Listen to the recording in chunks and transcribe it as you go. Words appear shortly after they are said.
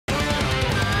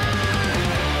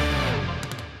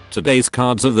Today's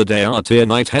cards of the day are Tier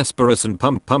Knight Hesperus and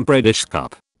Pump Pump Reddish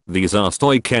Cup. These are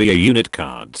Stoicheia unit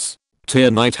cards. Tier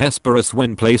Knight Hesperus,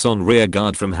 when placed on rear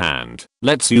guard from hand,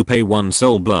 lets you pay 1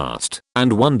 Soul Blast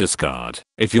and 1 discard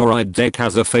if your right deck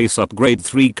has a face-up grade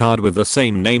 3 card with the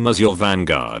same name as your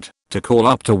Vanguard, to call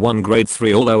up to 1 grade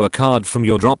 3 or lower card from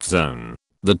your drop zone.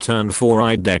 The turn 4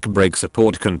 right deck break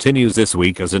support continues this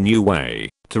week as a new way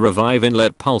to revive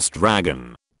Inlet Pulse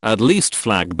Dragon. At least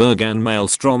Flagberg and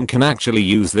Maelstrom can actually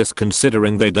use this,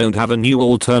 considering they don't have a new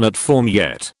alternate form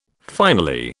yet.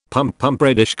 Finally, Pump Pump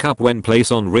Reddish Cup, when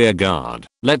placed on rear guard,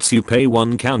 lets you pay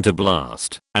 1 counter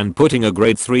blast and putting a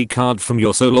grade 3 card from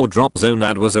your solo drop zone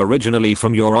that was originally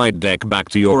from your right deck back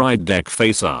to your right deck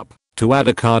face up, to add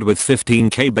a card with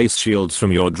 15k base shields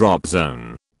from your drop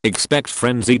zone. Expect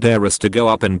Frenzied Heiress to go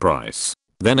up in price.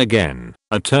 Then again,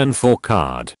 a turn 4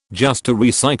 card, just to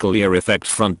recycle your effect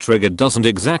front trigger doesn't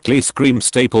exactly scream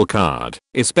staple card,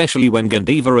 especially when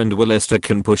Gandiva and Willista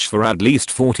can push for at least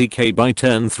 40k by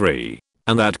turn 3.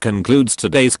 And that concludes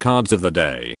today's cards of the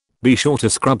day. Be sure to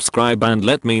subscribe and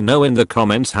let me know in the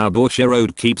comments how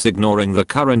Bushiroad keeps ignoring the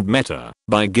current meta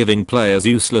by giving players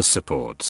useless supports.